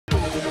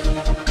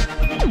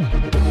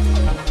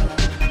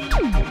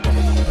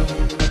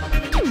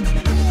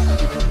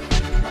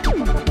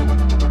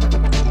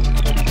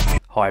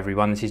Hi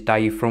everyone, this is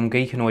Dave from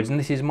Geekanoids and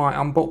this is my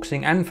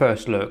unboxing and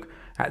first look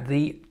at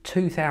the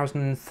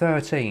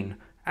 2013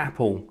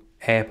 Apple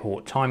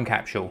AirPort Time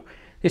Capsule.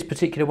 This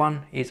particular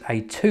one is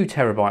a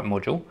 2TB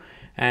module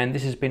and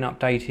this has been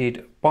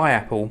updated by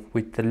Apple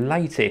with the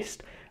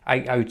latest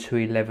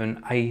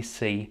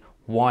 802.11ac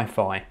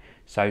Wi-Fi.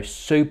 So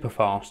super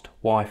fast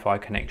Wi-Fi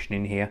connection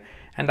in here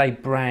and a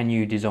brand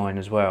new design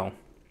as well.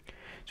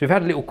 So we've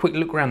had a little quick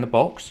look around the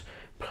box.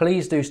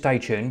 Please do stay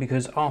tuned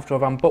because after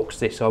I've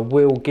unboxed this I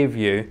will give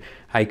you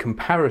a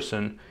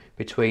comparison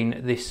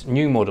between this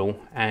new model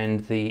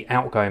and the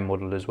outgoing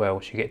model as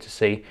well, so you get to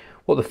see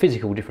what the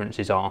physical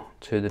differences are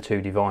to the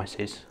two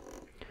devices.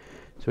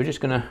 So we're just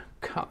going to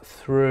cut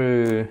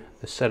through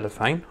the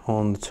cellophane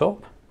on the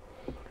top,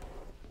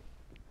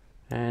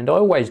 and I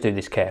always do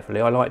this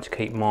carefully. I like to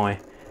keep my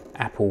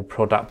Apple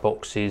product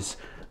boxes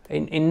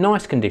in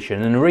nice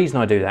condition, and the reason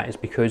I do that is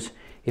because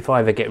if I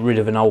ever get rid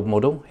of an old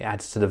model it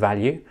adds to the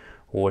value,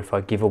 or if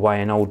I give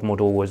away an old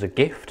model as a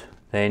gift,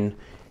 then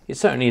it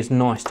certainly is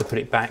nice to put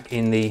it back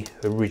in the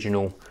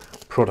original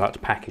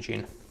product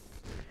packaging.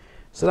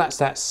 So that's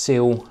that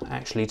seal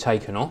actually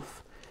taken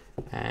off,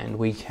 and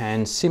we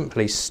can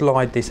simply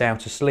slide this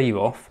outer sleeve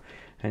off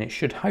and it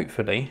should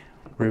hopefully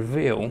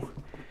reveal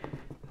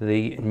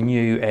the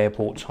new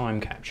AirPort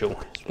Time Capsule.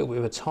 It's a little bit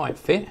of a tight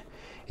fit.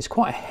 It's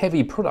quite a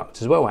heavy product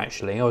as well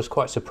actually. I was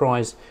quite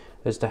surprised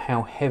as to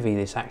how heavy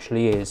this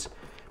actually is.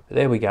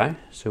 There we go,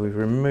 so we've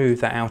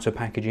removed that outer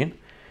packaging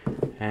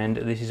and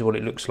this is what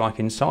it looks like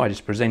inside.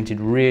 It's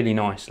presented really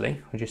nicely.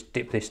 I'll just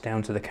dip this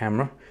down to the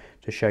camera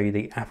to show you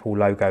the Apple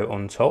logo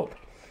on top,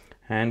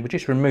 and we'll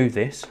just remove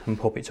this and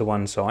pop it to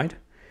one side,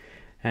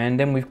 and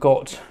then we've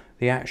got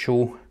the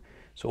actual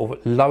sort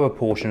of lower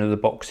portion of the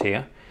box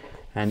here,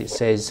 and it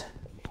says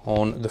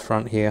on the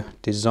front here,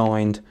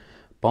 designed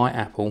by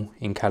Apple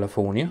in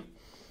California,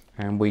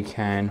 and we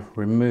can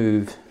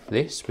remove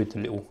this with the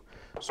little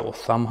sort of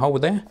thumb hole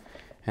there.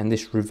 And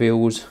this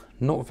reveals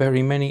not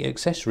very many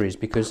accessories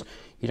because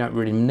you don't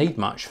really need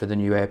much for the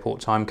new AirPort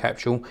Time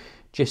Capsule.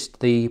 Just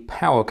the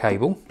power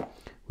cable,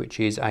 which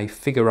is a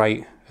figure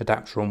 8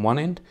 adapter on one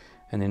end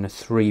and then a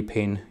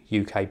 3-pin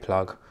UK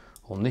plug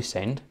on this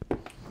end.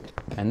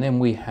 And then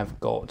we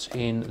have got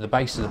in the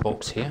base of the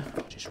box here,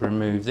 just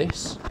remove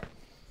this,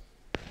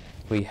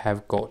 we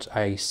have got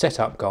a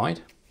setup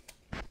guide,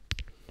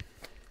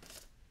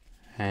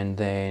 and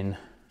then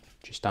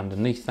just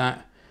underneath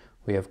that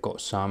we have got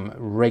some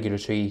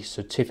regulatory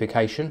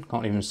certification,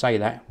 can't even say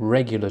that,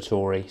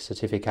 regulatory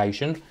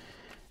certification,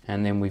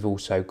 and then we've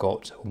also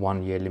got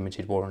 1 year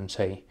limited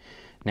warranty.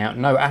 Now,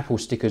 no Apple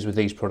stickers with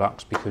these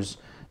products because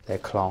they're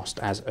classed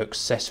as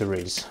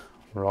accessories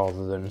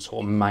rather than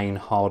sort of main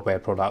hardware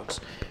products,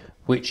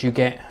 which you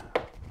get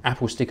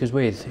Apple stickers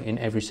with in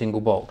every single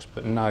box,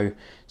 but no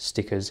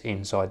stickers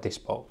inside this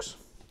box.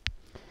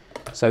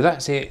 So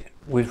that's it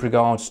with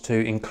regards to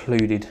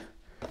included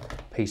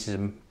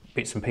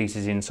bits and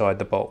pieces inside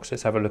the box.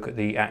 Let's have a look at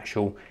the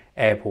actual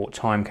AirPort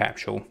Time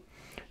Capsule.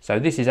 So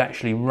this is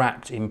actually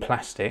wrapped in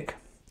plastic.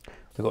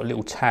 We've got a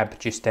little tab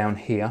just down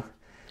here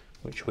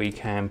which we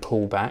can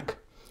pull back,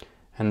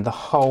 and the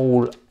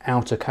whole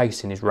outer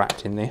casing is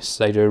wrapped in this.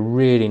 They do a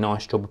really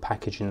nice job of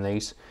packaging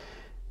these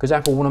because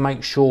Apple want to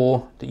make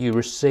sure that you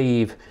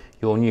receive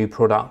your new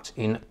product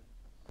in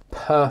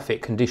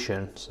perfect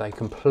condition, so they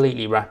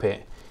completely wrap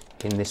it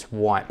in this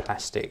white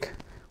plastic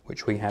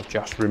which we have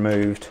just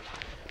removed.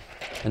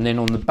 And then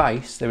on the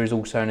base there is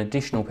also an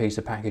additional piece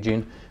of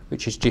packaging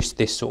which is just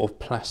this sort of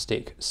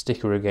plastic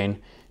sticker again,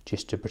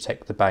 just to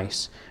protect the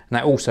base, and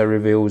that also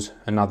reveals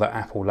another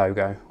Apple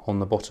logo on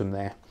the bottom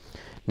there.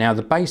 Now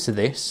the base of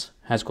this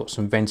has got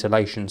some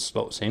ventilation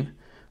slots in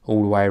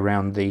all the way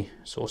around the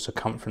sort of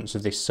circumference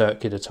of this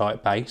circular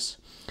type base,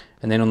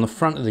 and then on the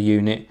front of the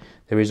unit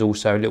there is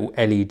also a little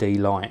LED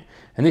light,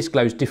 and this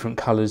glows different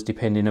colours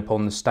depending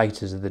upon the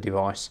status of the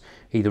device,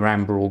 either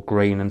amber or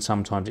green, and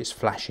sometimes it's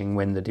flashing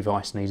when the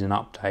device needs an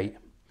update.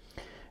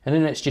 And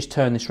then let's just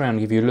turn this around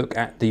and give you a look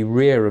at the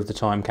rear of the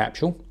time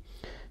capsule.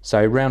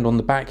 So round on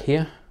the back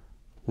here,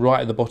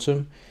 right at the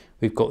bottom,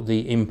 we've got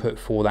the input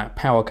for that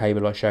power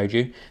cable I showed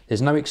you.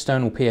 There's no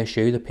external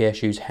PSU, the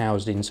PSU is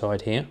housed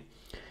inside here.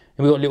 And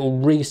we've got a little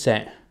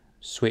reset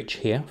switch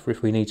here for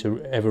if we need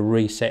to ever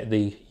reset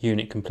the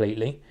unit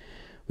completely.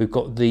 We've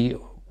got the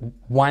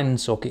WAN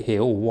socket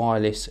here, or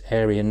wireless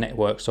area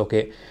network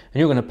socket, and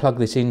you're going to plug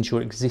this into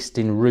your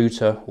existing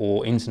router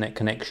or internet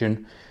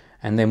connection.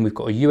 And then we've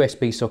got a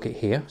USB socket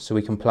here, so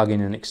we can plug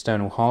in an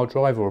external hard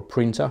drive or a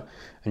printer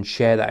and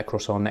share that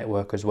across our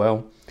network as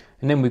well.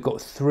 And then we've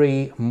got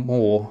 3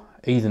 more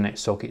Ethernet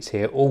sockets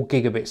here, all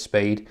gigabit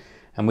speed,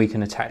 and we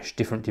can attach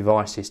different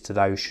devices to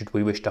those should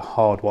we wish to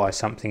hardwire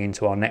something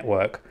into our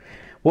network.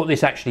 What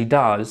this actually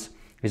does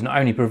is not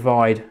only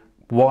provide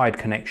wired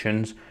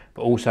connections,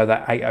 but also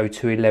that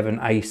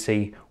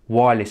 802.11ac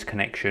wireless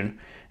connection,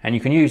 and you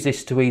can use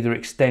this to either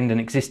extend an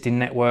existing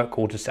network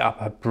or to set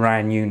up a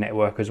brand new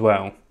network as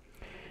well.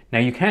 Now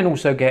you can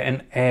also get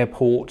an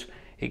AirPort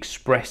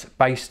Express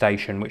base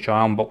station, which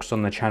I unboxed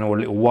on the channel a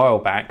little while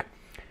back.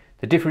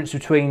 The difference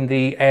between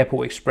the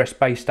Airport Express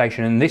base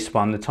station and this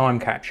one, the Time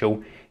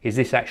Capsule, is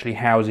this actually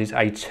houses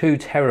a 2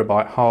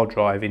 terabyte hard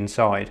drive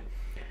inside.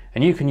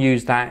 And you can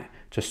use that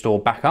to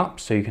store backups,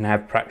 so you can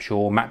have perhaps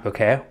your MacBook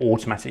Air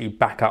automatically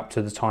back up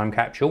to the Time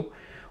Capsule,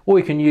 or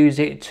you can use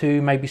it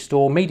to maybe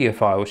store media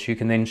files, so you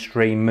can then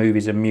stream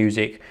movies and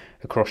music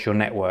across your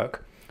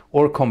network,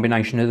 or a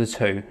combination of the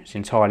two. It's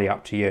entirely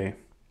up to you.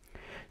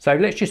 So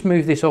let's just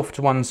move this off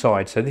to one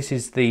side. So this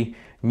is the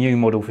new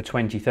model for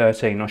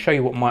 2013. I'll show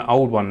you what my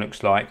old one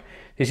looks like.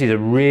 This is a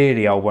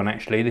really old one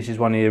actually. This is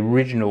one of the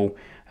original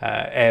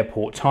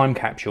Airport Time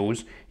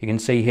Capsules. You can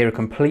see here a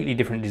completely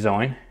different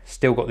design.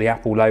 Still got the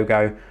Apple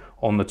logo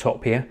on the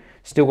top here.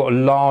 Still got a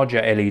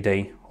larger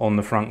LED on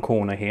the front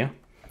corner here.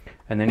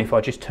 And then if I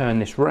just turn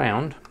this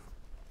round,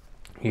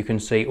 you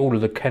can see all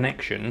of the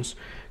connections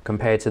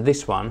compared to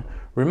this one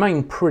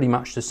remain pretty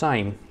much the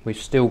same. We've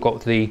still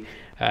got the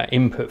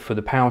input for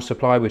the power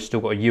supply, we've still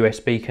got a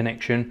USB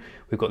connection,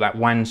 we've got that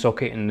WAN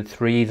socket and the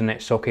 3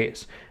 Ethernet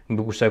sockets, and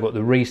we've also got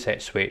the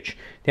reset switch.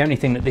 The only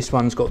thing that this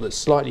one's got that's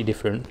slightly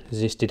different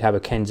is this did have a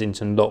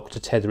Kensington lock to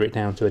tether it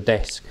down to a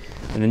desk,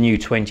 and the new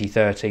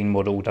 2013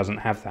 model doesn't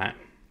have that.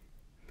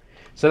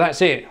 So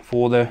that's it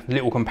for the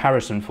little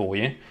comparison for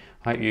you.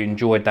 I hope you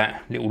enjoyed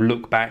that little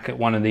look back at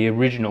one of the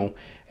original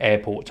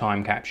Airport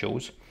Time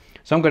Capsules.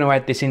 So I'm going to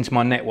add this into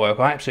my network.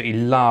 I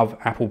absolutely love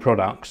Apple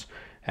products,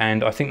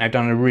 and I think they've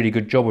done a really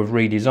good job of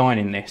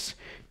redesigning this.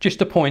 Just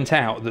to point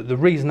out that the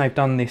reason they've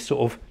done this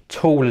sort of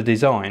taller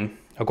design,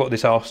 I got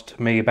this asked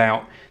me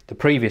about the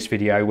previous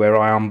video where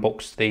I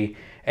unboxed the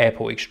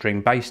Airport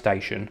Extreme base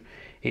station.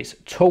 It's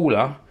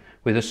taller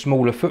with a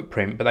smaller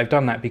footprint, but they've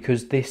done that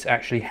because this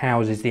actually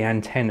houses the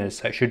antennas,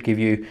 so it should give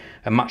you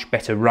a much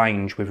better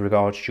range with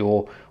regards to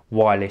your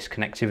wireless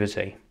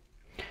connectivity.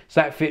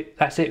 So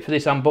that's it for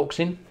this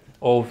unboxing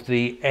of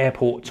the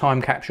Airport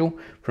Time Capsule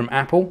from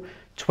Apple,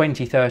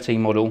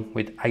 2013 model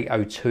with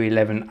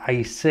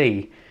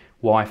 802.11ac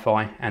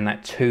Wi-Fi and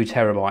that 2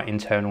 terabyte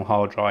internal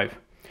hard drive.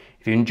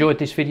 If you enjoyed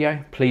this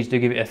video, please do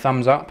give it a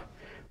thumbs up.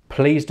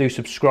 Please do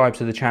subscribe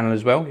to the channel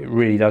as well, it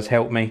really does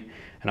help me,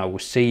 and I will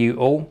see you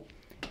all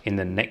in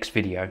the next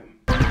video.